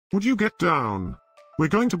Would you get down? We're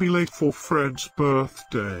going to be late for Fred's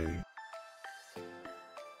birthday.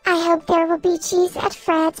 I hope there will be cheese at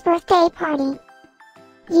Fred's birthday party.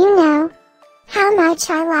 You know how much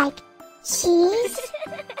I like cheese.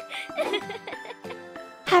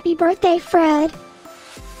 Happy birthday, Fred.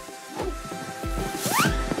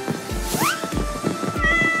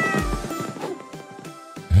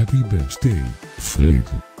 Happy birthday, Fred.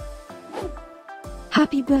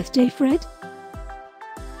 Happy birthday, Fred.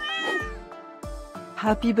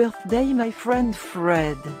 Happy birthday, my friend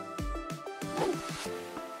Fred.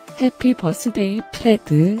 Happy birthday,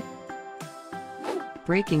 Fred.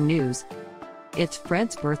 Breaking news. It's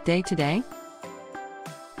Fred's birthday today.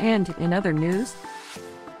 And in other news,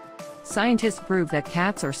 scientists prove that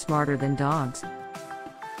cats are smarter than dogs.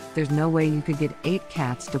 There's no way you could get 8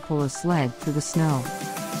 cats to pull a sled through the snow.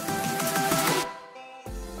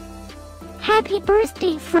 Happy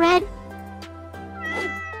birthday, Fred.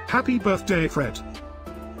 Happy birthday, Fred.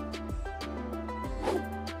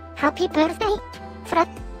 Happy birthday, Fred.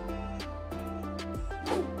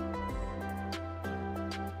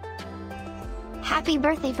 Happy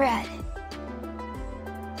birthday, Fred.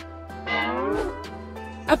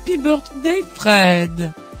 Happy birthday,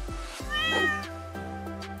 Fred.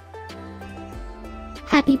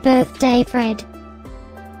 Happy birthday, Fred.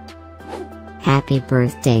 Happy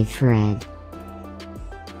birthday, Fred.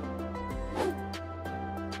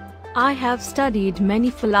 I have studied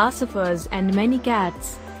many philosophers and many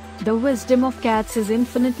cats. The wisdom of cats is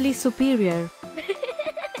infinitely superior.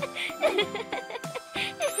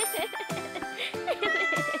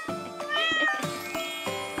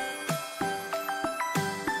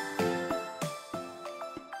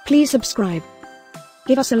 Please subscribe,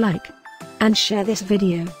 give us a like, and share this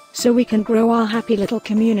video, so we can grow our happy little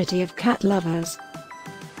community of cat lovers.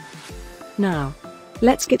 Now,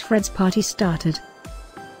 let's get Fred's party started.